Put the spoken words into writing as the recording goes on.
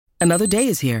Another day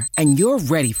is here, and you're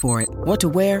ready for it. What to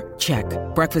wear? Check.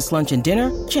 Breakfast, lunch, and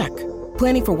dinner? Check.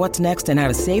 Planning for what's next and how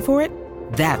to save for it?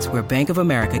 That's where Bank of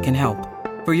America can help.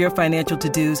 For your financial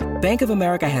to-dos, Bank of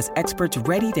America has experts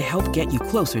ready to help get you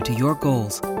closer to your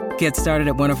goals. Get started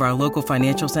at one of our local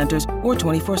financial centers or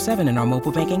 24/7 in our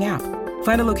mobile banking app.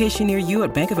 Find a location near you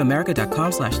at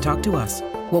bankofamerica.com/talktous.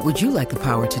 What would you like the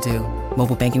power to do?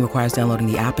 Mobile banking requires downloading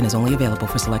the app and is only available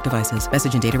for select devices.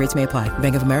 Message and data rates may apply.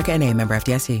 Bank of America N.A., member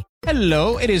FDIC.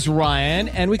 Hello, it is Ryan,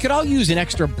 and we could all use an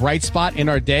extra bright spot in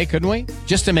our day, couldn't we?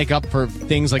 Just to make up for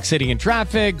things like sitting in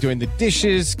traffic, doing the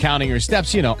dishes, counting your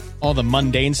steps, all the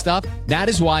mundane stuff. That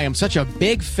is why I'm such a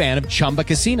big fan of Chumba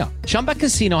Casino. Chumba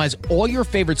Casino has all your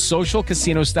favorite social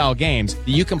casino-style games that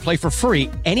you can play for free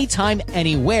anytime,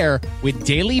 anywhere with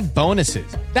daily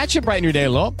bonuses. That should brighten your day a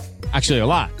little. Actually, a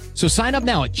lot. So sign up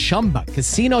now at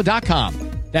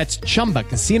ChumbaCasino.com. That's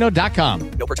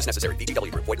ChumbaCasino.com. No purchase necessary.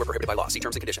 VGW Group. Void where prohibited by law. See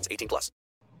terms and conditions. 18+.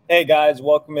 Hey guys,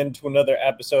 welcome into another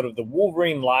episode of the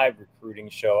Wolverine Live Recruiting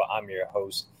Show. I'm your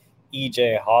host,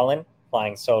 EJ Holland,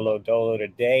 flying solo dolo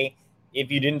today. If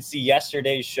you didn't see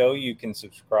yesterday's show, you can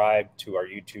subscribe to our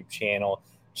YouTube channel.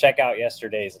 Check out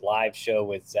yesterday's live show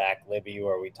with Zach Libby,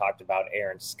 where we talked about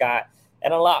Aaron Scott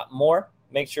and a lot more.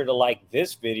 Make sure to like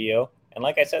this video. And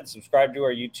like I said, subscribe to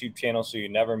our YouTube channel so you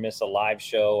never miss a live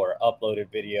show or uploaded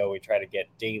video. We try to get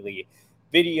daily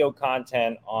video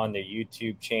content on the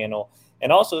YouTube channel.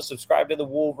 And also subscribe to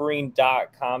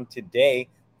thewolverine.com today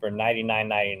for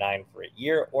 $99.99 for a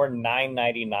year or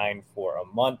 $9.99 for a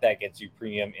month. That gets you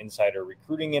premium insider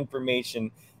recruiting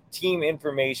information, team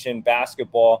information,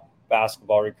 basketball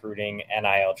recruiting,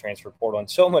 NIL transfer portal, and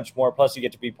so much more. Plus, you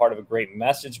get to be part of a great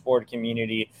message board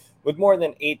community with more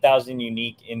than 8,000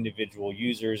 unique individual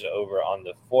users over on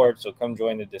the fort. So come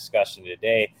join the discussion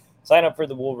today. Sign up for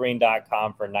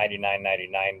thewolverine.com for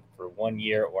 $99.99 for 1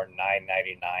 year or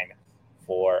 $9.99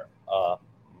 for a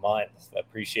month.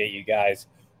 Appreciate you guys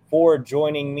for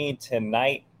joining me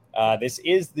tonight. This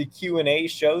is the Q&A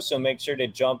show, so make sure to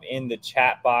jump in the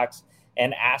chat box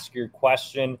and ask your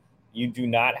question. You do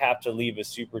not have to leave a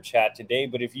super chat today,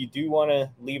 but if you do want to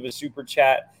leave a super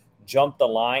chat, jump the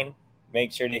line.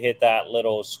 Make sure to hit that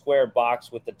little square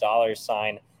box with the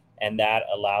 $sign, and that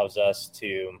allows us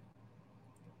to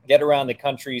get around the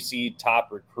country, see top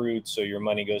recruits, so your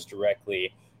money goes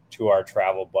directly to our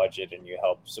travel budget, and you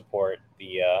help support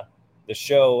the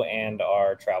show and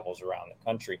our travels around the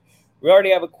country. We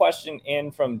already have a question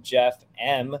in from Jeff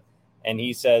M., and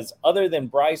he says, other than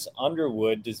Bryce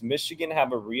Underwood, does Michigan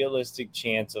have a realistic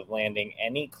chance of landing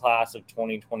any class of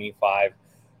 2025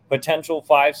 potential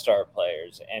five-star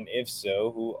players? And if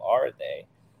so, who are they?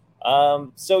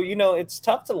 It's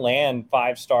tough to land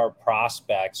five-star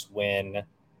prospects when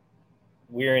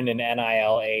we're in an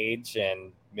NIL age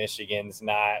and Michigan's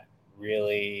not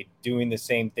really doing the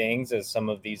same things as some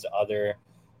of these other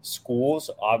schools.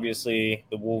 Obviously,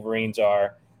 the Wolverines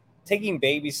are taking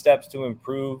baby steps to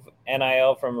improve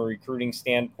NIL from a recruiting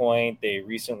standpoint. They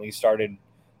recently started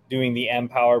doing the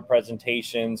Empower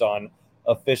presentations on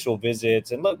official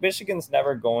visits. And look, Michigan's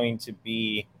never going to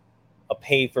be a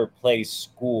pay-for-play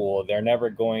school. They're never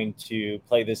going to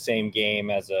play the same game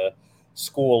as a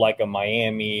school like a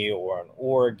Miami or an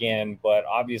Oregon. But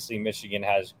obviously, Michigan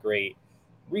has great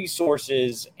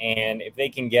resources. And if they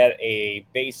can get a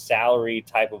base salary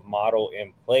type of model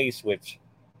in place, which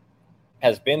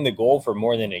has been the goal for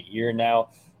more than a year now,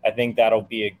 I think that'll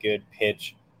be a good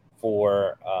pitch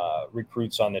for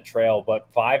recruits on the trail. But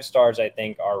five stars, I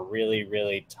think, are really,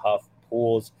 really tough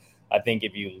pools. I think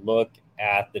if you look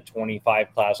at the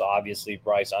 25 class, obviously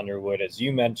Bryce Underwood, as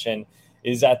you mentioned,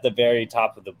 is at the very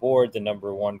top of the board, the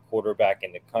number one quarterback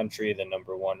in the country, the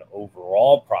number one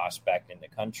overall prospect in the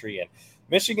country. And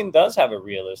Michigan does have a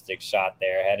realistic shot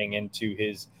there heading into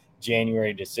his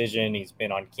January decision. He's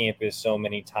been on campus so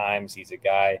many times. He's a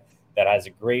guy that has a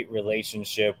great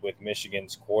relationship with Michigan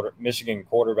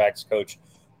quarterbacks coach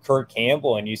Kirk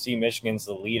Campbell, and you see Michigan's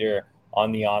the leader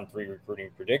on the On3 recruiting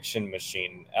prediction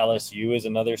machine. LSU is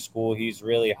another school he's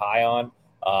really high on.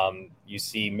 You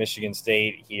see Michigan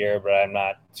State here, but I'm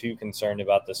not too concerned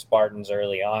about the Spartans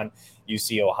early on. You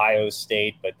see Ohio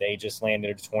State, but they just landed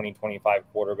a 2025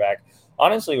 quarterback.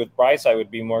 Honestly, with Bryce, I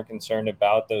would be more concerned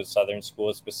about those Southern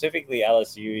schools, specifically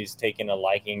LSU. He's taken a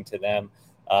liking to them,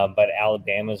 but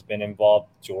Alabama's been involved.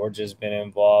 Georgia's been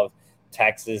involved.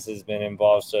 Texas has been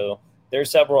involved. So there's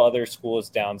several other schools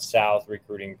down south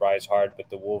recruiting Bryce hard, but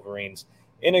the Wolverines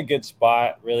in a good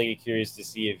spot. Really curious to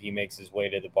see if he makes his way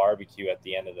to the barbecue at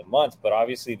the end of the month. But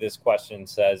obviously this question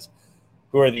says,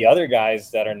 who are the other guys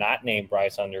that are not named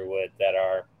Bryce Underwood that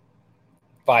are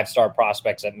five-star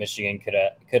prospects that Michigan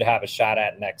could have a shot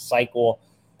at next cycle?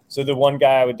 So the one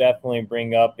guy I would definitely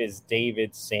bring up is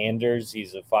David Sanders.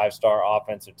 He's a 5-star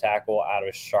offensive tackle out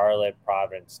of Charlotte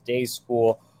Providence Day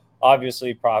School.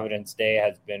 Obviously, Providence Day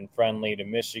has been friendly to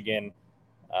Michigan,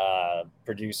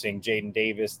 producing Jaden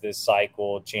Davis this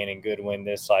cycle, Channing Goodwin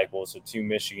this cycle. So 2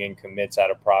 Michigan commits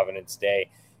out of Providence Day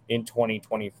in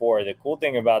 2024. The cool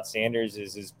thing about Sanders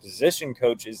is his position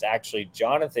coach is actually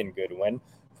Jonathan Goodwin,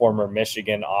 former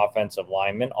Michigan offensive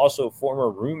lineman, also former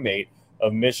roommate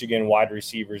of Michigan wide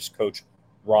receivers coach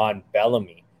Ron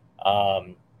Bellamy.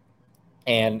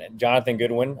 And Jonathan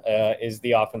Goodwin is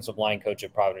the offensive line coach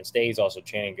at Providence Day. He's also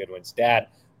Channing Goodwin's dad.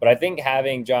 But I think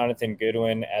having Jonathan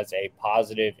Goodwin as a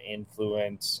positive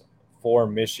influence for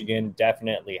Michigan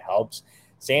definitely helps.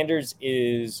 Sanders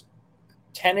is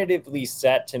tentatively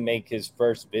set to make his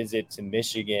first visit to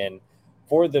Michigan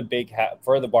for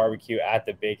the barbecue at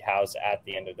the Big House at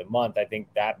the end of the month. I think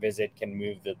that visit can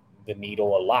move the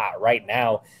needle a lot. Right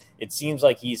now, it seems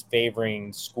like he's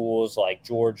favoring schools like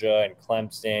Georgia and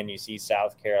Clemson. You see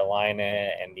South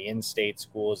Carolina and the in-state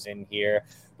schools in here.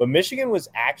 But Michigan was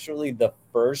actually the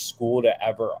first school to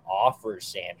ever offer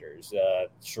Sanders.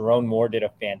 Sharon Moore did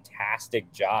a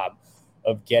fantastic job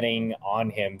of getting on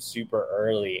him super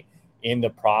early in the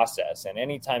process. And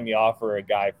anytime you offer a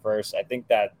guy first, I think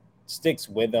that sticks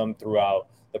with them throughout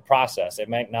the process. It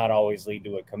might not always lead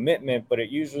to a commitment, but it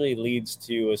usually leads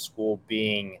to a school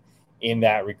being in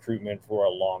that recruitment for a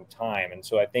long time. And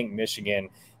so I think Michigan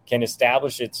can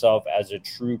establish itself as a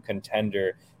true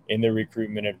contender in the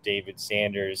recruitment of David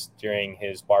Sanders during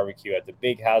his barbecue at the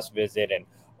Big House visit. And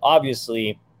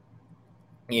obviously,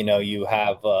 you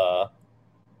have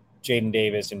Jaden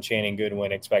Davis and Channing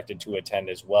Goodwin expected to attend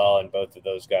as well. And both of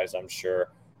those guys, I'm sure,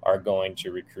 are going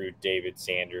to recruit David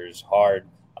Sanders hard.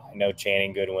 I know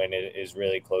Channing Goodwin is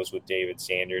really close with David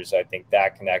Sanders. I think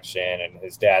that connection and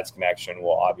his dad's connection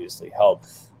will obviously help.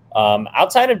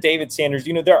 Outside of David Sanders,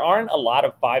 there aren't a lot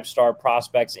of 5-star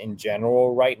prospects in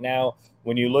general right now.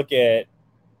 When you look at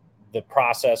the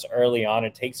process early on,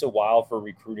 it takes a while for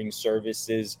recruiting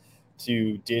services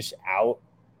to dish out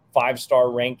 5-star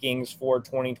rankings for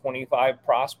 2025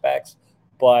 prospects.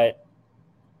 But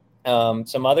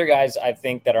some other guys I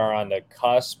think that are on the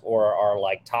cusp or are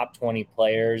like top 20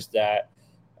 players that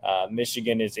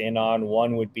Michigan is in on.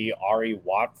 One would be Ari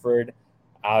Watford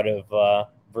out of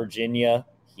Virginia.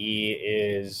 He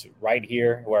is right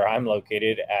here where I'm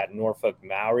located at Norfolk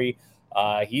Maury.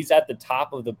 He's at the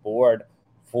top of the board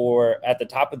at the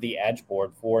top of the edge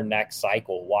board for next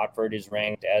cycle. Watford is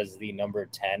ranked as the number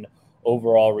 10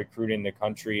 overall recruit in the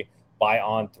country by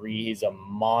On3. He's a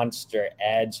monster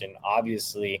edge and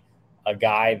obviously a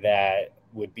guy that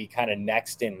would be kind of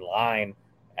next in line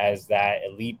as that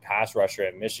elite pass rusher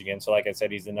at Michigan. So like I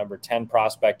said, he's the number 10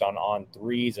 prospect on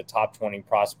On3. He's a top 20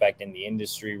 prospect in the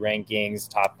industry rankings,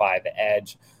 top 5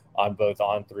 edge on both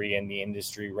On3 and the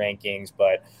industry rankings.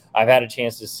 But I've had a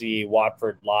chance to see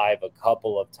Watford live a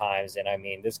couple of times. And I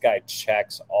mean, this guy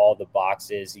checks all the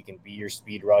boxes. He can be your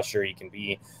speed rusher. He can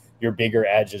be your bigger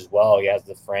edge as well. He has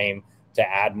the frame to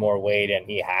add more weight, and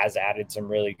he has added some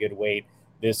really good weight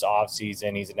this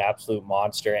offseason. He's an absolute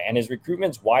monster, and his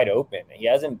recruitment's wide open. He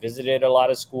hasn't visited a lot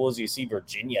of schools. You see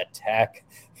Virginia Tech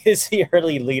is the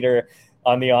early leader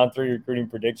on the On3 recruiting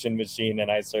prediction machine, and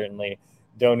I certainly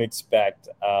don't expect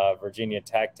Virginia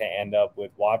Tech to end up with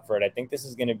Watford. I think this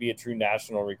is going to be a true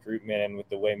national recruitment, and with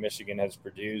the way Michigan has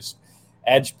produced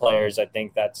edge players, I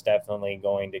think that's definitely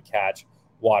going to catch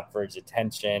Watford's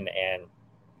attention. And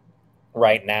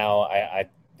right now, I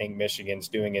think Michigan's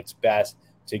doing its best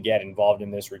to get involved in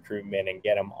this recruitment and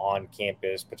get them on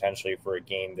campus potentially for a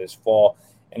game this fall.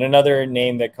 And another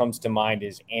name that comes to mind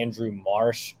is Andrew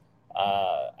Marsh.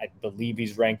 I believe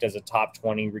he's ranked as a top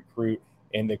 20 recruit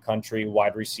in the country,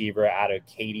 wide receiver out of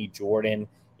Katy, Jordan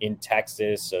in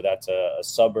Texas. So that's a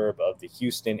suburb of the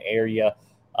Houston area.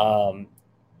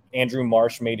 Andrew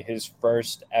Marsh made his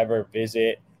first ever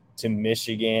visit to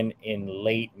Michigan in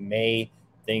late May.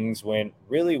 Things went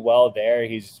really well there.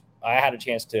 I had a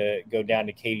chance to go down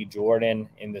to Katy, Jordan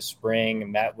in the spring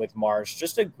and met with Marsh.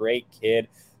 Just a great kid.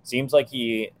 Seems like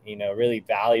he, really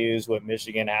values what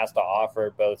Michigan has to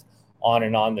offer, both on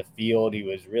and on the field. He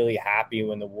was really happy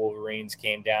when the Wolverines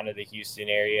came down to the Houston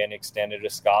area and extended a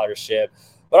scholarship.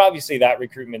 But obviously that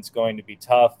recruitment's going to be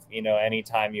tough.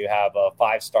 Anytime you have a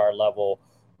 5-star level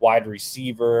wide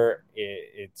receiver,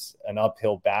 it's an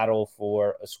uphill battle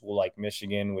for a school like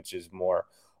Michigan, which is more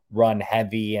run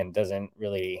heavy and doesn't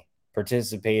really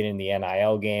participate in the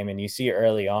NIL game. And you see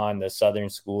early on the Southern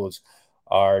schools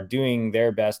are doing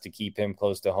their best to keep him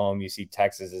close to home. You see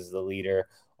Texas is the leader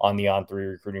on the On3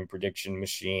 recruiting prediction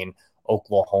machine.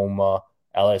 Oklahoma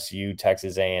LSU,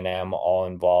 Texas A&M, all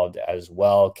involved as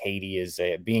well. Katy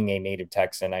being a native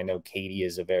Texan, I know Katy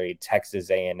is a very Texas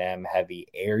A&M heavy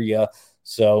area.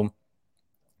 So,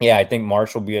 yeah, I think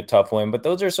March will be a tough win. But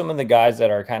those are some of the guys that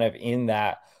are kind of in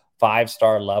that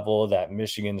 5-star level that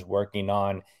Michigan's working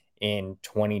on in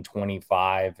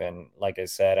 2025. And like I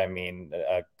said, I mean,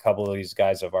 a couple of these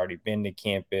guys have already been to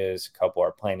campus. A couple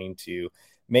are planning to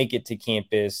make it to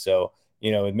campus. So,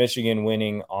 with Michigan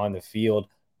winning on the field,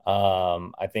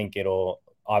 I think it'll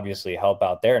obviously help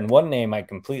out there. And one name I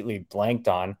completely blanked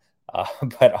on,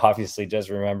 but obviously just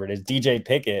remembered is DJ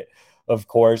Pickett, of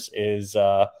course, is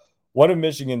one of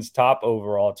Michigan's top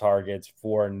overall targets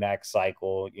for next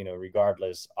cycle.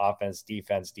 Regardless, offense,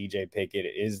 defense, DJ Pickett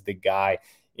is the guy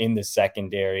in the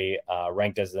secondary,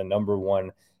 ranked as the number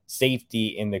one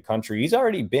safety in the country. He's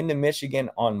already been to Michigan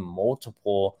on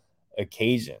multiple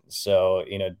occasions. So,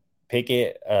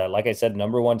 Pickett, like I said,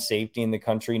 number one safety in the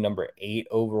country, number 8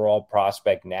 overall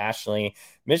prospect nationally.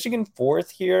 Michigan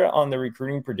 4th here on the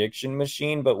recruiting prediction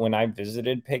machine. But when I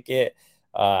visited Pickett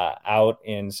out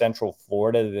in Central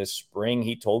Florida this spring,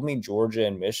 he told me Georgia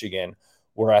and Michigan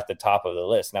were at the top of the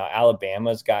list. Now,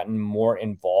 Alabama's gotten more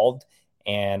involved,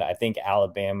 and I think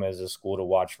Alabama is a school to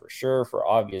watch for sure for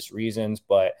obvious reasons.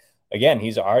 But again,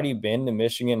 he's already been to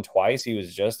Michigan twice. He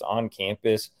was just on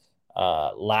campus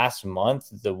last month.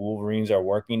 The Wolverines are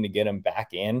working to get him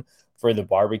back in for the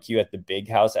barbecue at the Big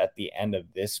House at the end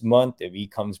of this month. If he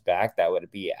comes back, that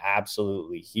would be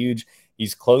absolutely huge.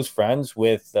 He's close friends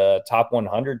with top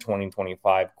 100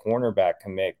 2025 cornerback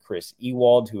commit Chris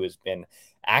Ewald, who has been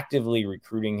actively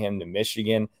recruiting him to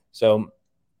Michigan. So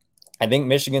I think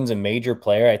Michigan's a major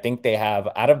player. I think they have,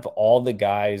 out of all the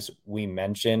guys we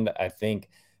mentioned, I think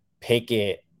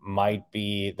Pickett might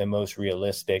be the most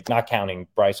realistic, not counting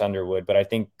Bryce Underwood, but I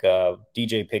think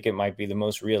DJ Pickett might be the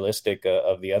most realistic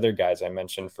of the other guys I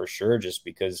mentioned for sure, just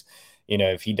because,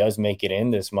 if he does make it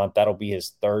in this month, that'll be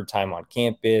his 3rd time on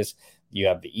campus. You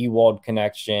have the Ewald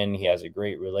connection. He has a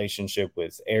great relationship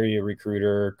with area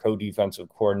recruiter, co-defensive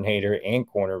coordinator, and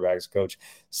cornerbacks coach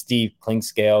Steve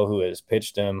Klinkscale, who has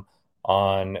pitched him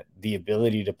on the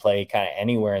ability to play kind of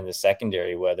anywhere in the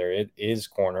secondary, whether it is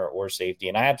corner or safety.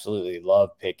 And I absolutely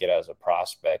love Pickett as a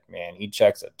prospect, man. He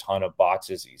checks a ton of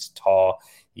boxes. He's tall,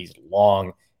 he's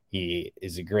long, he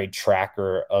is a great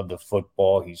tracker of the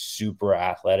football. He's super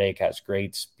athletic, has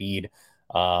great speed.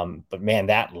 But man,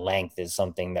 that length is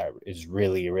something that is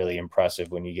really, really impressive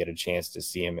when you get a chance to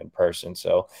see him in person.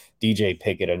 So DJ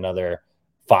Pickett, another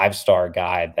 5-star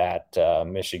guy that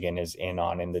Michigan is in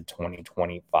on in the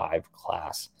 2025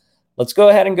 class. Let's go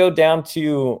ahead and go down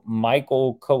to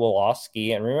Michael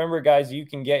Kowalski. And remember, guys, you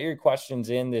can get your questions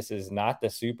in. This is not the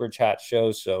Super Chat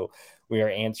show, so we are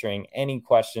answering any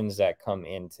questions that come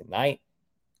in tonight.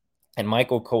 And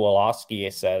Michael Kowalski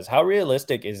says, how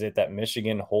realistic is it that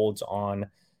Michigan holds on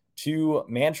to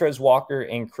Mantrez Walker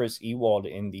and Chris Ewald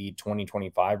in the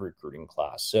 2025 recruiting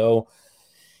class? So,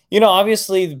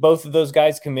 obviously both of those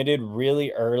guys committed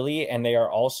really early, and they are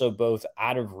also both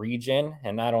out of region.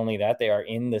 And not only that, they are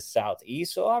in the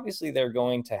Southeast. So obviously they're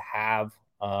going to have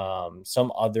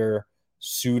some other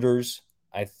suitors.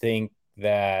 I think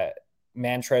that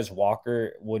Mantrez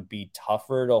Walker would be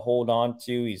tougher to hold on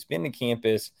to. He's been to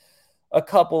campus a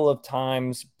couple of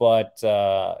times, but,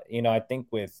 I think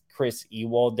with Chris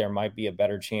Ewald, there might be a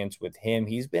better chance with him.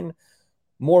 He's been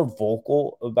more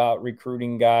vocal about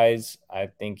recruiting guys. I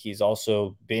think he's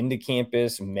also been to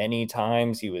campus many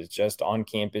times. He was just on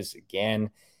campus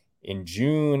again in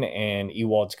June, and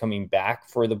Ewald's coming back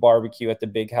for the barbecue at the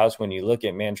Big House. When you look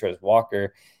at Mantrez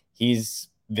Walker, he's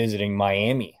visiting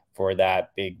Miami for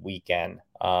that big weekend.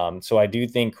 So I do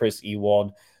think Chris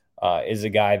Ewald is a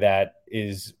guy that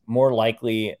is more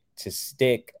likely to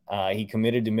stick. He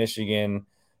committed to Michigan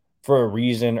for a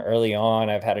reason early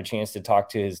on. I've had a chance to talk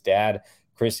to his dad,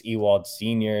 Chris Ewald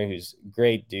Sr., who's a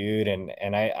great dude.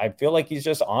 And I feel like he's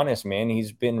just honest, man.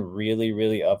 He's been really,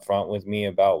 really upfront with me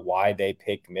about why they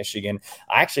picked Michigan.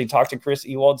 I actually talked to Chris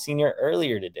Ewald Sr.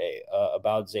 earlier today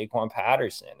about Zaquan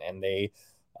Patterson, and they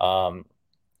are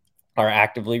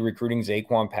actively recruiting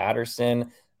Zaquan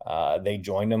Patterson. They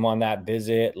joined him on that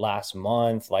visit last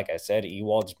month. Like I said,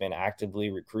 Ewald's been actively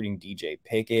recruiting DJ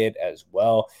Pickett as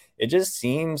well. It just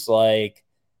seems like,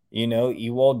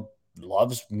 Ewald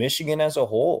loves Michigan as a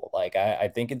whole. Like, I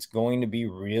think it's going to be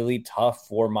really tough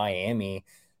for Miami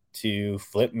to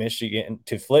flip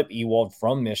Ewald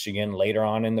from Michigan later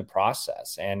on in the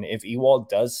process. And if Ewald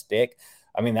does stick,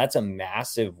 I mean, that's a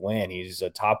massive win. He's a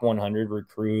top 100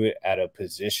 recruit at a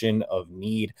position of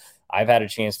need. I've had a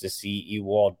chance to see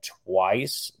Ewald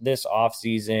twice this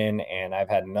offseason, and I've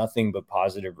had nothing but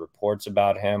positive reports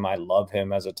about him. I love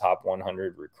him as a top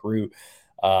 100 recruit.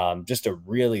 Just a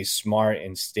really smart,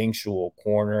 instinctual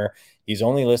corner. He's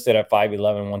only listed at 5'11",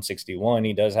 161.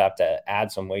 He does have to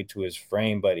add some weight to his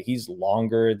frame, but he's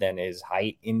longer than his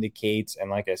height indicates. And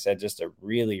like I said, just a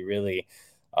really, really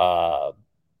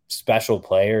special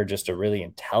player, just a really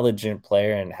intelligent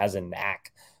player, and has a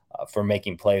knack for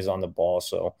making plays on the ball.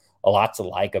 So a lot to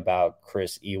like about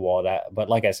Chris Ewald. But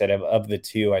like I said, of the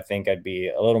two, I think I'd be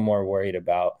a little more worried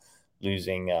about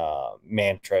losing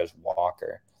Mantrez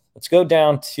Walker. Let's go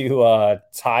down to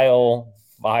Tile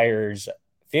Fires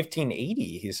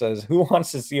 1580. He says, who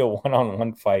wants to see a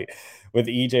one-on-one fight with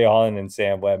EJ Holland and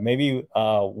Sam Webb? Maybe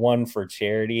one for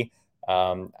charity.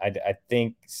 I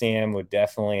think Sam would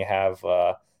definitely have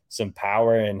some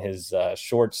power in his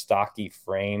short, stocky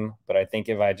frame. But I think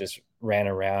if I just ran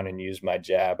around and used my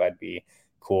jab, I'd be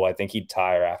cool. I think he'd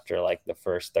tire after like the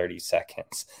first 30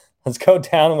 seconds. Let's go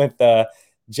down with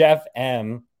Jeff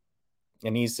M.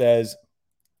 And he says,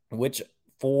 which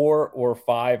 4 or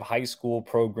 5 high school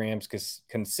programs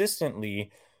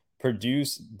consistently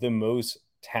produce the most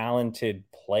talented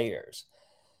players?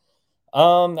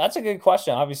 That's a good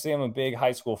question. Obviously, I'm a big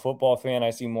high school football fan.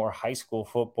 I see more high school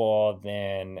football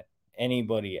than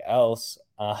anybody else.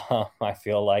 I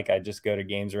feel like I just go to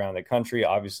games around the country.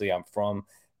 Obviously, I'm from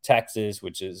Texas,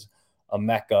 which is a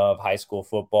mecca of high school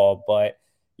football. But,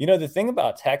 the thing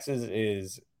about Texas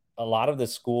is a lot of the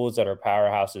schools that are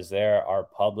powerhouses there are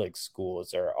public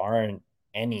schools. There aren't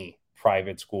any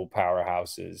private school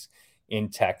powerhouses in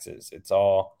Texas. It's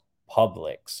all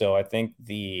public. So I think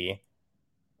the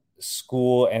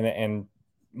school and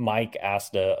Mike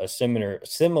asked a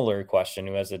similar question,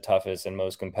 who has the toughest and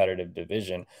most competitive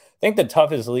division. I think the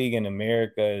toughest league in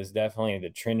America is definitely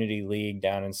the Trinity League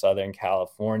down in Southern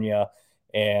California.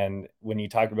 And when you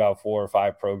talk about 4 or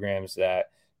 5 programs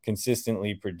that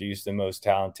consistently produce the most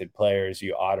talented players,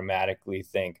 you automatically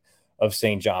think of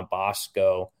St. John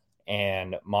Bosco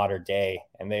and Mater Dei,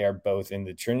 and they are both in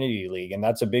the Trinity League. And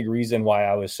that's a big reason why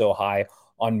I was so high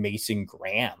on Mason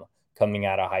Graham coming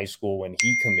out of high school when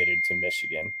he committed to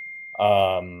Michigan.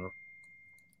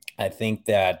 I think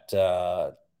that,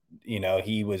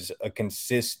 he was a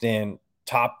consistent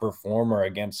top performer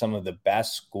against some of the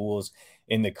best schools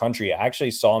in the country. I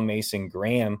actually saw Mason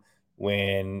Graham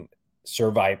when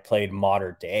Servite played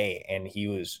Mater Dei, and he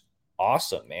was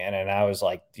awesome, man. And I was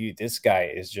like, dude, this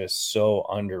guy is just so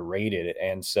underrated.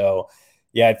 And so,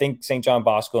 yeah, I think St. John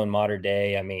Bosco and Mater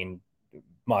Dei,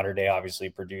 Mater Dei obviously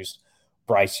produced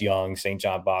Bryce Young. St.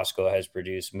 John Bosco has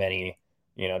produced many,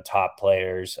 top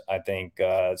players. I think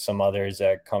some others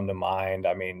that come to mind,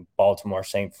 Baltimore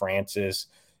St. Francis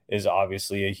is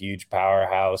obviously a huge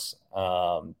powerhouse.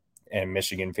 And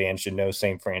Michigan fans should know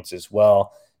St. Francis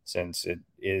well, since it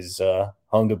is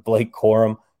home to Blake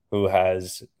Corum, who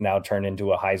has now turned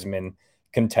into a Heisman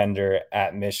contender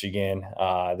at Michigan.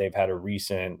 They've had a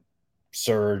recent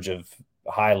surge of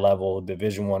high-level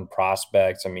Division I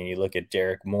prospects. You look at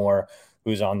Derek Moore,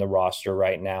 who's on the roster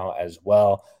right now as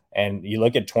well. And you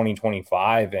look at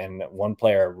 2025, and one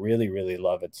player I really, really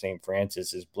love at St.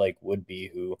 Francis is Blake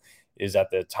Woodby, who is at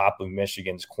the top of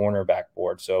Michigan's cornerback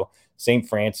board. So St.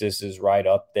 Francis is right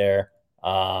up there.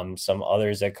 Some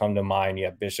others that come to mind, you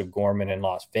have Bishop Gorman in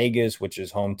Las Vegas, which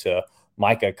is home to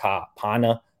Micah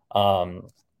Kaapana,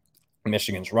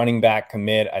 Michigan's running back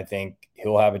commit. I think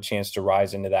he'll have a chance to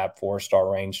rise into that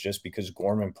 4-star range just because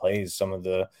Gorman plays some of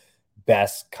the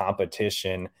best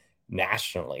competition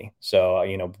nationally.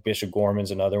 So, Bishop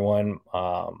Gorman's another one.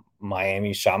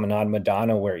 Miami Chaminade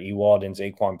Madonna, where Ewald and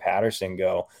Zaquan Patterson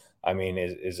go,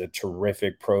 is a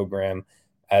terrific program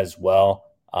as well.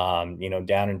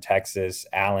 Down in Texas,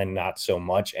 Allen, not so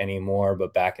much anymore,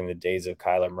 but back in the days of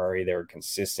Kyler Murray, they were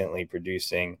consistently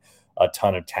producing a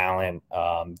ton of talent.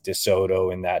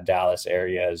 DeSoto in that Dallas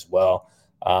area as well.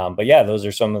 But yeah, those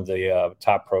are some of the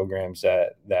top programs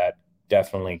that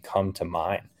definitely come to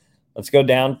mind. Let's go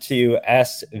down to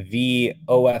SVOFN,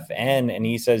 and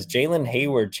he says Jalen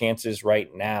Hayward chances right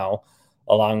now,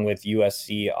 along with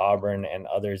USC, Auburn, and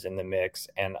others in the mix,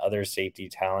 and other safety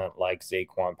talent like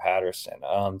Zaquan Patterson.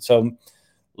 So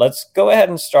let's go ahead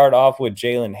and start off with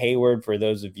Jalen Hayward. For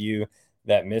those of you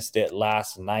that missed it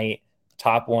last night,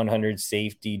 top 100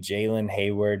 safety Jalen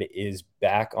Hayward is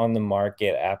back on the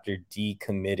market after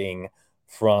decommitting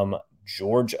from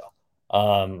Georgia.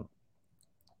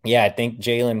 I think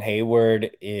Jalen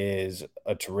Hayward is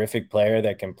a terrific player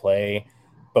that can play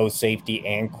both safety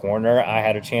and corner. I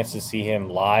had a chance to see him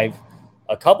live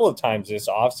a couple of times this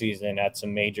offseason at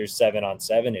some major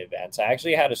 7-on-7 events. I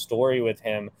actually had a story with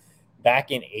him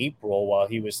back in April while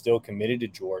he was still committed to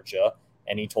Georgia.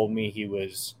 And he told me he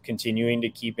was continuing to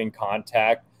keep in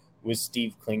contact with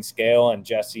Steve Klingscale and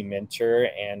Jesse Minter.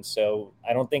 And so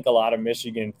I don't think a lot of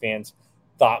Michigan fans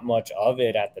thought much of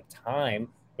it at the time.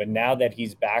 But now that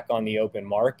he's back on the open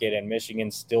market and Michigan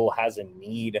still has a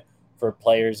need for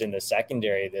players in the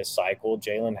secondary this cycle,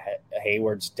 Jalen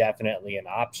Hayward's definitely an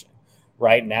option.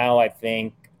 Right now, I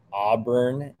think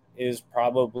Auburn is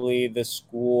probably the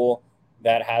school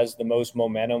that has the most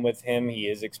momentum with him. He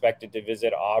is expected to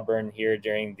visit Auburn here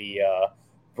during the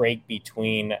break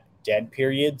between dead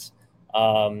periods.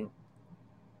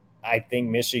 I think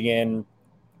Michigan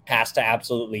has to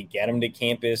absolutely get him to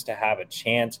campus to have a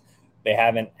chance. They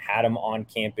haven't had him on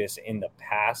campus in the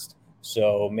past,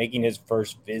 so making his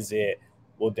first visit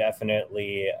will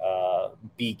definitely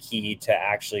be key to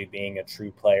actually being a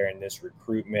true player in this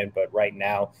recruitment. But right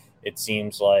now, it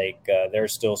seems like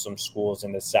there's still some schools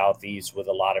in the Southeast with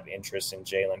a lot of interest in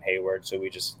Jalen Hayward. So we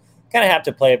just kind of have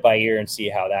to play it by ear and see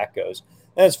how that goes.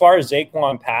 And as far as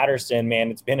Zaquan Patterson,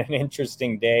 man, it's been an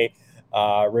interesting day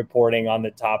reporting on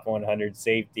the top 100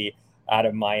 safety out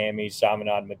of Miami,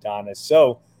 Chaminade Madonna.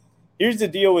 So here's the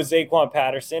deal with Zaquan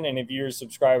Patterson, and if you're a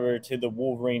subscriber to the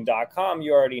Wolverine.com,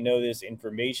 you already know this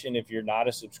information. If you're not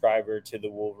a subscriber to the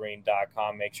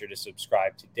Wolverine.com, make sure to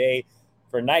subscribe today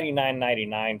for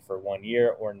 $99.99 for 1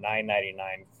 year or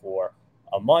 $9.99 for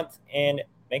a month. And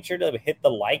make sure to hit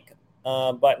the like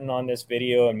button on this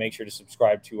video and make sure to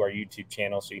subscribe to our YouTube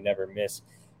channel so you never miss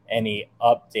any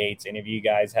updates. And if you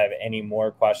guys have any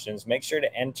more questions, make sure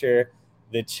to enter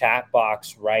the chat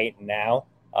box right now.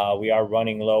 We are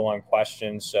running low on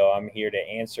questions, so I'm here to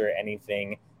answer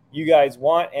anything you guys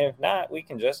want. And if not, we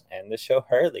can just end the show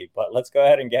early. But let's go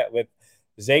ahead and get with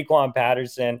Zaquan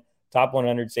Patterson, top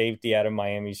 100 safety out of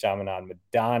Miami, Chaminade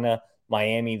Madonna.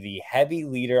 Miami, the heavy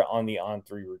leader on the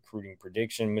On3 recruiting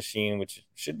prediction machine, which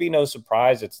should be no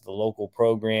surprise. It's the local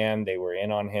program. They were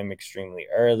in on him extremely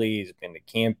early. He's been to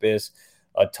campus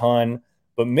a ton.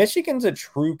 But Michigan's a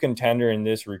true contender in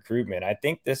this recruitment. I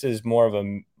think this is more of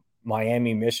a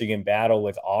Miami-Michigan battle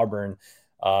with Auburn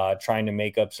trying to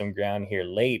make up some ground here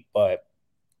late. But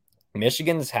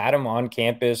Michigan's had him on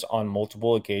campus on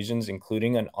multiple occasions,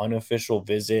 including an unofficial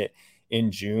visit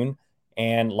in June.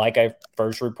 And like I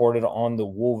first reported on the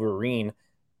Wolverine,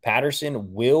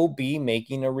 Patterson will be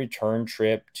making a return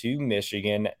trip to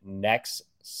Michigan next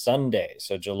Sunday.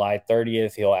 So July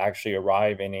 30th, he'll actually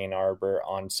arrive in Ann Arbor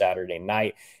on Saturday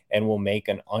night and will make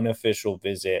an unofficial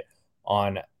visit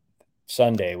on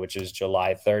Sunday, which is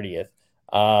July 30th.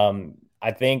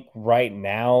 I think right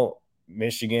now,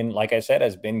 Michigan, like I said,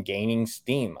 has been gaining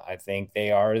steam. I think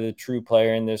they are the true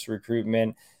player in this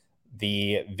recruitment.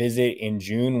 The visit in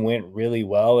June went really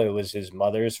well. It was his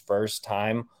mother's first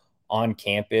time on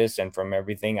campus, and from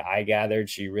everything I gathered,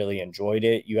 she really enjoyed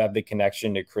it. You have the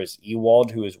connection to Chris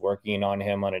Ewald, who is working on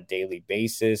him on a daily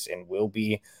basis and will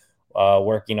be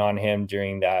working on him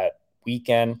during that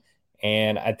weekend.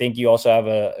 And I think you also have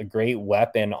a great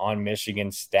weapon on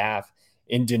Michigan staff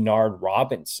in Denard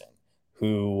Robinson,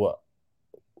 who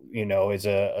is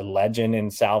a legend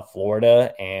in South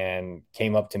Florida and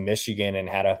came up to Michigan and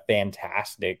had a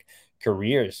fantastic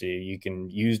career. So you can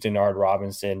use Denard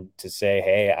Robinson to say,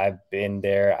 hey, I've been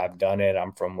there, I've done it,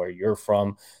 I'm from where you're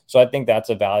from. So I think that's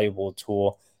a valuable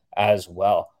tool as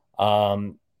well.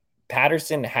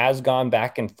 Patterson has gone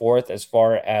back and forth as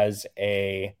far as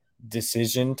a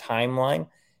decision timeline.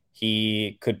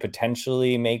 He could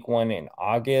potentially make one in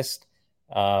August.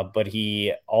 But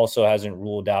he also hasn't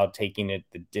ruled out taking it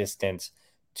the distance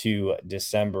to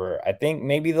December. I think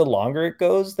maybe the longer it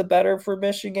goes, the better for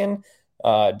Michigan,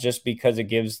 just because it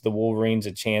gives the Wolverines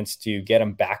a chance to get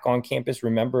him back on campus.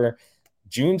 Remember,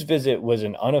 June's visit was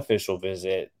an unofficial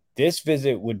visit. This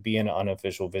visit would be an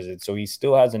unofficial visit. So he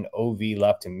still has an OV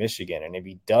left in Michigan. And if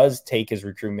he does take his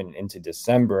recruitment into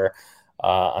December,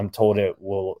 I'm told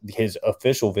his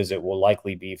official visit will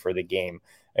likely be for the game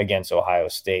against Ohio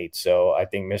State. So I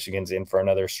think Michigan's in for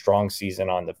another strong season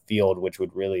on the field, which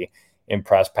would really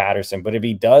impress Patterson. But if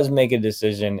he does make a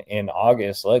decision in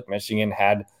August, look, Michigan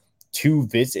had 2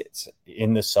 visits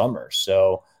in the summer.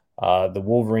 So the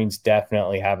Wolverines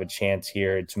definitely have a chance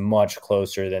here. It's much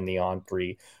closer than the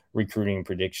On3 recruiting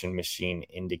prediction machine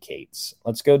indicates.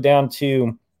 Let's go down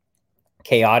to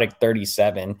Chaotic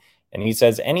 37. And he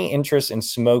says, any interest in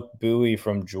Smoke Bowie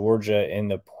from Georgia in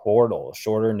the portal?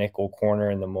 Shorter nickel corner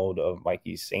in the mold of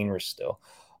Mikey Sainristil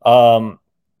still.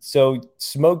 So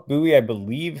Smoke Bowie, I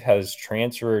believe, has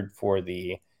transferred for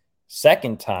the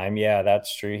second time. Yeah,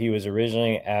 that's true. He was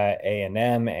originally at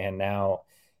A&M and now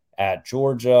at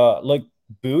Georgia. Look,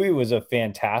 Bowie was a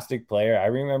fantastic player. I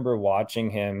remember watching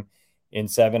him in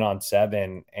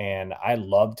 7-on-7, and I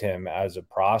loved him as a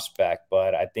prospect,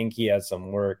 but I think he has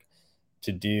some work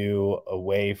to do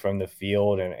away from the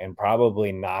field and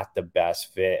probably not the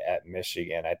best fit at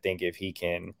Michigan. I think if he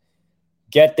can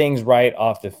get things right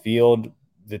off the field,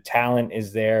 the talent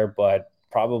is there, but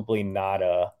probably not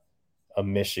a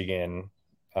Michigan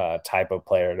type of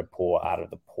player to pull out of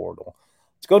the portal.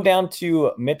 Let's go down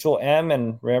to Mitchell M.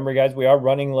 And remember, guys, we are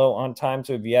running low on time.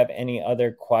 So if you have any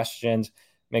other questions,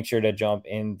 make sure to jump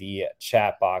in the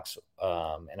chat box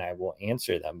and I will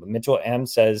answer them. But Mitchell M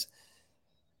says,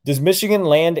 does Michigan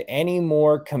land any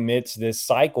more commits this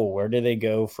cycle? Where do they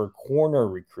go for corner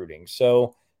recruiting?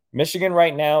 So Michigan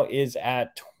right now is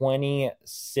at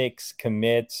 26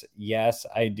 commits. Yes,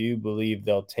 I do believe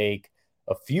they'll take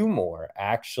a few more.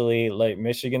 Actually, like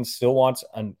Michigan still wants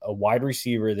a wide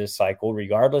receiver this cycle,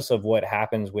 regardless of what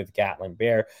happens with Gatlin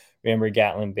Bear. Remember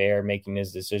Gatlin Bear making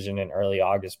his decision in early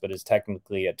August, but is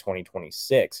technically at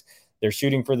 2026. They're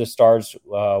shooting for the stars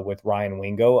with Ryan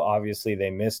Wingo. Obviously, they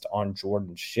missed on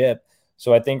Jordan Shipp.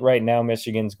 So I think right now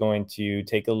Michigan's going to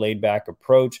take a laid-back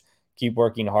approach, keep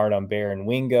working hard on Bear and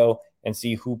Wingo, and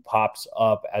see who pops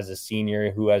up as a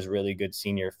senior, who has really good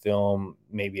senior film,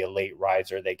 maybe a late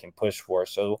riser they can push for.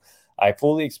 So I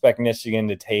fully expect Michigan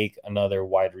to take another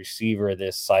wide receiver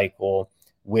this cycle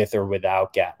with or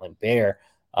without Gatlin Bear.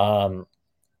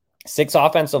 6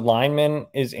 offensive linemen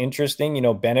is interesting. You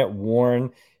know, Bennett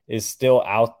Warren is still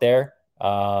out there.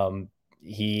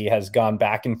 He has gone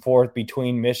back and forth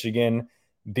between Michigan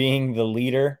being the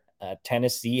leader.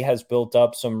 Tennessee has built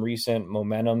up some recent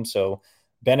momentum. So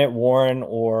Bennett Warren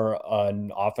or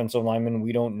an offensive lineman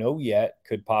we don't know yet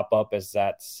could pop up as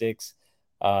that 6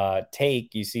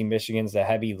 take. You see Michigan's the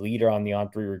heavy leader on the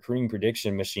on-3 recruiting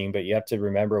prediction machine, but you have to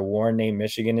remember Warren named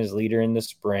Michigan his leader in the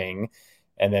spring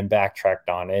and then backtracked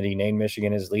on it. He named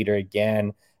Michigan his leader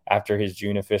again after his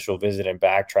June official visit and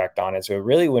backtracked on it. So it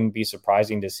really wouldn't be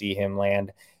surprising to see him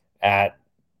land at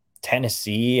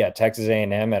Tennessee, at Texas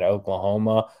A&M, at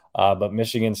Oklahoma. But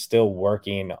Michigan's still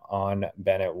working on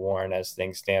Bennett Warren as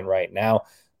things stand right now.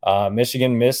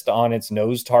 Michigan missed on its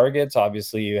nose targets.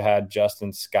 Obviously, you had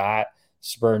Justin Scott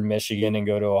spurn Michigan and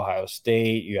go to Ohio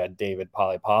State. You had David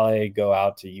Pale go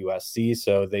out to USC.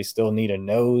 So they still need a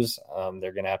nose.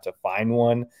 They're going to have to find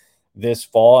one this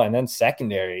fall. And then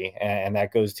secondary, and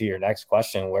that goes to your next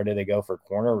question, where do they go for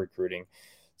corner recruiting?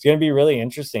 It's going to be really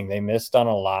interesting. They missed on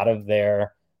a lot of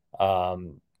their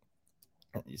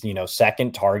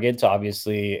second targets.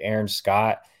 Obviously, Aaron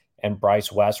Scott and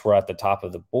Bryce West were at the top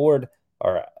of the board,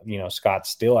 or, Scott's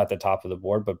still at the top of the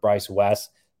board, but Bryce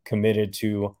West committed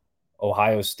to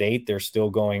Ohio State. They're still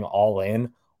going all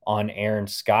in on Aaron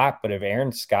Scott. But if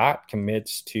Aaron Scott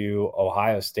commits to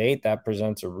Ohio State, that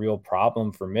presents a real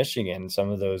problem for Michigan. Some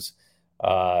of those,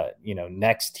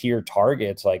 next tier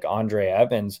targets like Andre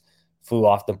Evans flew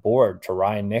off the board, to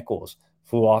Ryan Nichols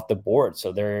flew off the board.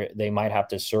 So they might have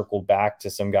to circle back to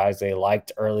some guys they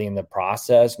liked early in the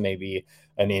process, maybe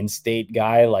an in-state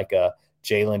guy like a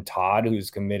Jalen Todd who's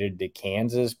committed to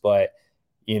Kansas. But,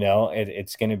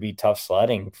 it's going to be tough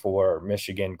sledding for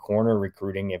Michigan corner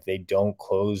recruiting if they don't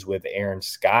close with Aaron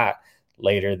Scott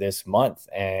later this month.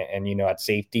 And at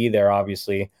safety, they're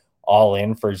obviously all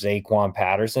in for Zaquan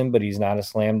Patterson, but he's not a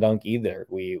slam dunk either.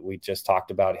 We just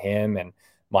talked about him, and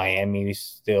Miami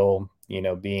still,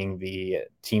 being the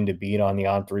team to beat on the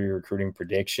on-3 recruiting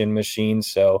prediction machine.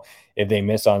 So if they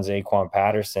miss on Zaquan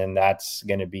Patterson, that's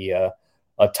going to be a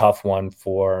tough one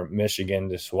for Michigan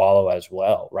to swallow as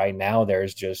well. Right now,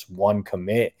 there's just one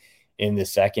commit in the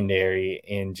secondary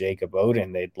in Jacob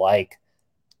Oden. They'd like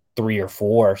 3 or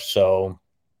 4. So,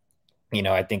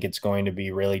 I think it's going to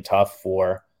be really tough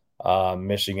for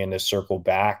Michigan to circle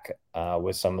back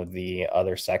with some of the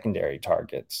other secondary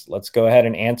targets. Let's go ahead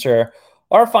and answer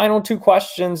our final 2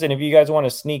 questions. And if you guys want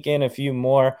to sneak in a few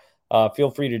more, feel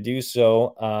free to do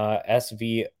so.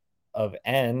 SV of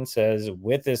N says,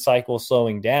 with this cycle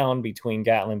slowing down between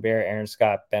Gatlin Bear, Aaron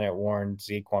Scott, Bennett Warren,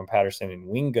 Zaquan Patterson, and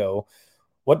Wingo,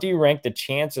 what do you rank the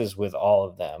chances with all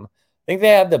of them? I think they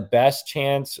have the best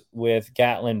chance with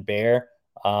Gatlin Bear.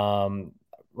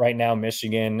 Right now,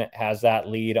 Michigan has that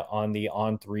lead on the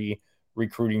on-3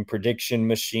 recruiting prediction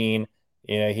machine.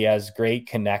 He has great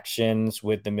connections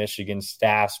with the Michigan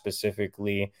staff,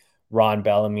 specifically Ron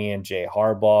Bellamy and Jay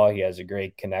Harbaugh. He has a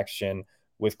great connection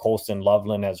with Colston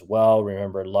Loveland as well.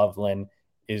 Remember, Loveland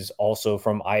is also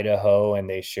from Idaho, and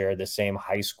they share the same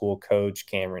high school coach,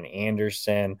 Cameron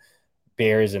Anderson.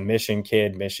 Bear is a Mission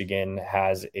kid. Michigan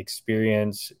has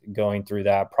experience going through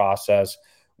that process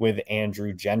with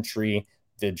Andrew Gentry.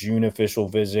 The June official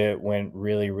visit went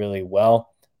really, really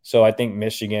well. So I think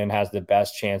Michigan has the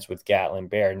best chance with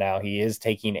Gatlinburg. Now, he is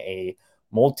taking a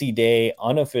multi-day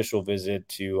unofficial visit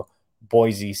to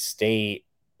Boise State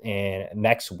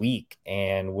next week,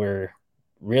 and we're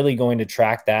really going to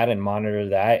track that and monitor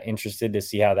that. Interested to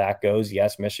see how that goes.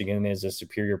 Yes, Michigan is a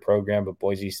superior program, but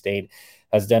Boise State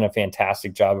has done a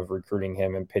fantastic job of recruiting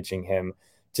him and pitching him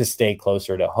to stay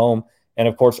closer to home. And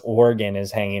of course, Oregon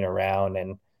is hanging around,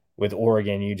 and with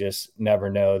Oregon, you just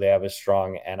never know. They have a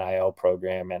strong NIL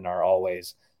program and are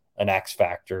always an X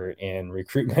factor in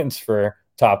recruitments for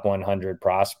top 100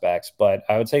 prospects. But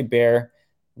I would say Bear,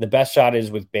 the best shot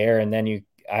is with Bear, and then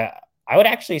I would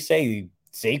actually say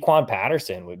Saquon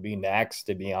Patterson would be next,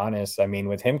 to be honest. I mean,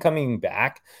 with him coming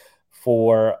back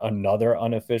for another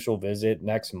unofficial visit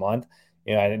next month,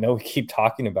 I know we keep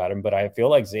talking about him, but I feel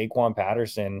like Saquon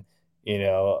Patterson,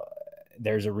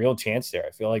 there's a real chance there.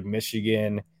 I feel like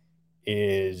Michigan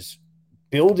is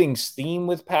building steam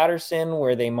with Patterson,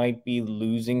 where they might be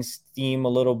losing steam a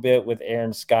little bit with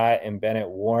Aaron Scott and Bennett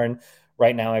Warren.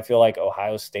 Right now, I feel like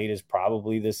Ohio State is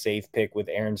probably the safe pick with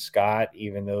Aaron Scott,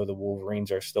 even though the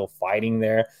Wolverines are still fighting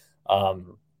there.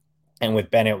 And with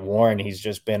Bennett Warren, he's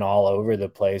just been all over the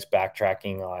place,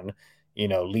 backtracking on,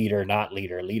 leader, not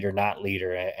leader, leader, not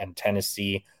leader. And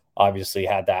Tennessee obviously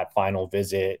had that final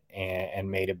visit and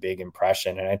made a big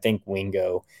impression. And I think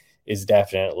Wingo is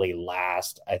definitely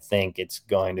last. I think it's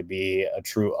going to be a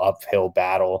true uphill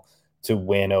battle to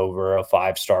win over a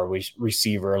 5-star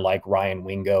receiver like Ryan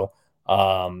Wingo.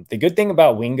 The good thing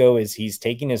about Wingo is he's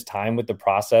taking his time with the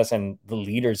process, and the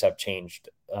leaders have changed.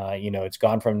 It's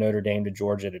gone from Notre Dame to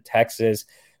Georgia to Texas.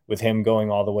 With him going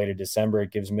all the way to December,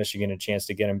 it gives Michigan a chance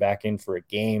to get him back in for a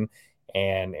game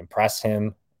and impress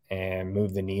him and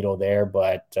move the needle there.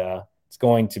 But it's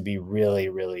going to be really,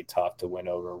 really tough to win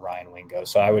over Ryan Wingo.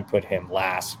 So I would put him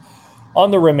last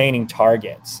on the remaining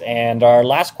targets. And our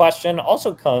last question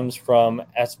also comes from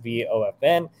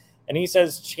SVOFN. And he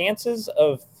says, chances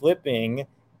of flipping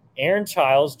Aaron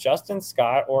Childs, Justin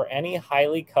Scott, or any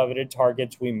highly coveted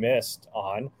targets we missed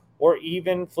on, or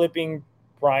even flipping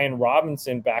Brian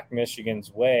Robinson back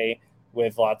Michigan's way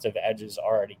with lots of edges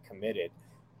already committed.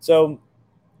 So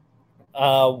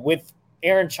with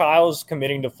Aaron Childs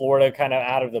committing to Florida kind of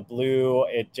out of the blue,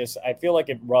 I feel like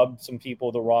it rubbed some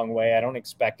people the wrong way. I don't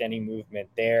expect any movement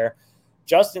there.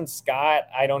 Justin Scott,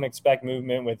 I don't expect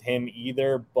movement with him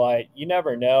either, but you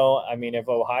never know. I mean, if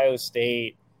Ohio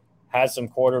State has some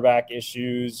quarterback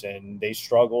issues and they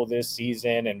struggle this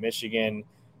season and Michigan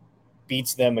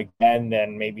beats them again,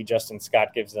 then maybe Justin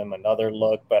Scott gives them another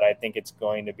look. But I think it's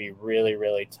going to be really,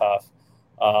 really tough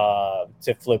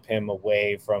to flip him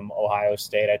away from Ohio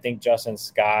State. I think Justin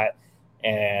Scott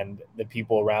and the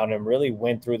people around him really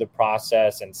went through the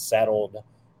process and settled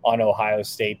on Ohio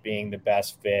State being the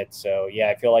best fit. So, yeah,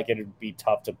 I feel like it would be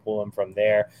tough to pull him from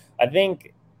there. I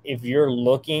think if you're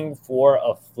looking for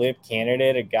a flip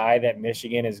candidate, a guy that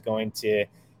Michigan is going to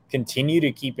continue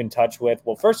to keep in touch with,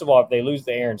 well, first of all, if they lose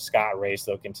the Aaron Scott race,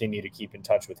 they'll continue to keep in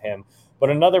touch with him.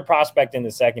 But another prospect in the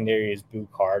secondary is Boo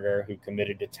Carter, who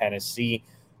committed to Tennessee.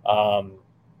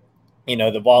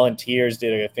 The Volunteers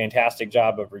did a fantastic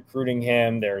job of recruiting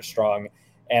him. They're a strong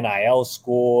NIL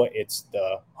school. It's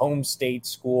the home state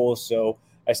school. So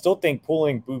I still think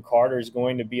pulling Boo Carter is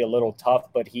going to be a little tough,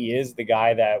 but he is the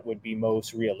guy that would be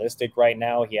most realistic right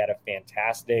now. He had a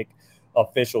fantastic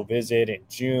official visit in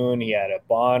June. He had a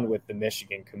bond with the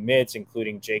Michigan commits,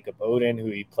 including Jacob Oden, who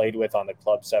he played with on the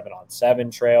Club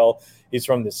 7-on-7 trail. He's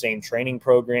from the same training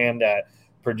program that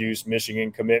produced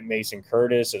Michigan commit Mason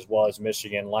Curtis, as well as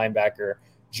Michigan linebacker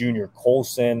Junior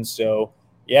Colson. So,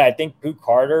 yeah, I think Boo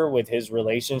Carter, with his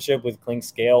relationship with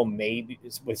Clinkscale, maybe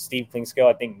with Steve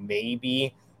Clinkscale, I think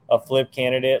maybe a flip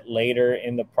candidate later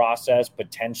in the process,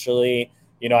 potentially.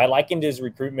 I likened his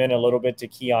recruitment a little bit to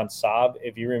Keon Saab.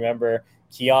 If you remember,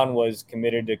 Keon was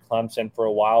committed to Clemson for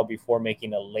a while before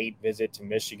making a late visit to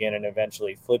Michigan and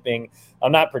eventually flipping.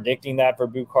 I'm not predicting that for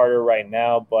Boo Carter right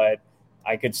now, but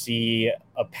I could see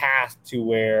a path to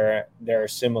where there are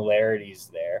similarities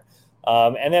there.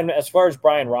 And then as far as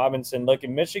Brian Robinson, look, if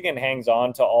Michigan hangs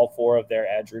on to all 4 of their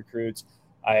edge recruits,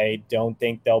 I don't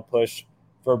think they'll push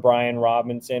for Brian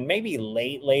Robinson. Maybe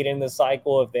late in the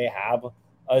cycle if they have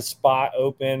a spot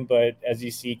open. But as you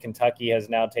see, Kentucky has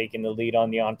now taken the lead on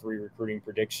the On3 recruiting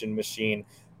prediction machine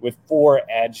with 4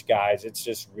 edge guys. It's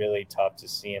just really tough to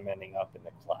see him ending up in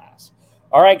the class.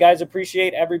 All right, guys,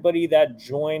 appreciate everybody that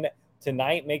joined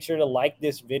tonight. Make sure to like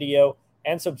this video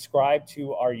and subscribe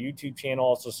to our YouTube channel.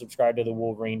 Also subscribe to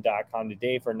thewolverine.com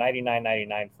today for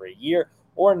 $99.99 for a year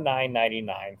or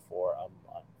 $9.99 for a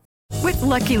month. With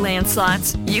Lucky Land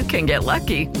Slots, you can get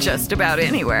lucky just about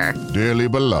anywhere. Dearly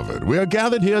beloved, we are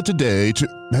gathered here today to...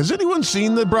 Has anyone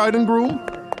seen the bride and groom?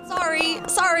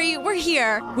 Sorry, we're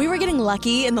here. We were getting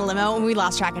lucky in the limo and we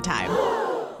lost track of time.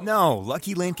 No,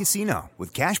 Lucky Land Casino,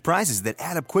 with cash prizes that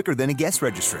add up quicker than a guest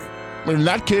registry. In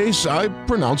that case, I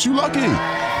pronounce you lucky.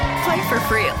 Play for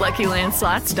free at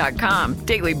LuckyLandSlots.com.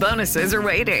 Daily bonuses are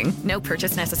waiting. No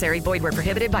purchase necessary. Void where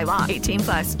prohibited by law.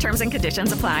 18+. Terms and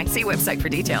conditions apply. See website for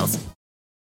details.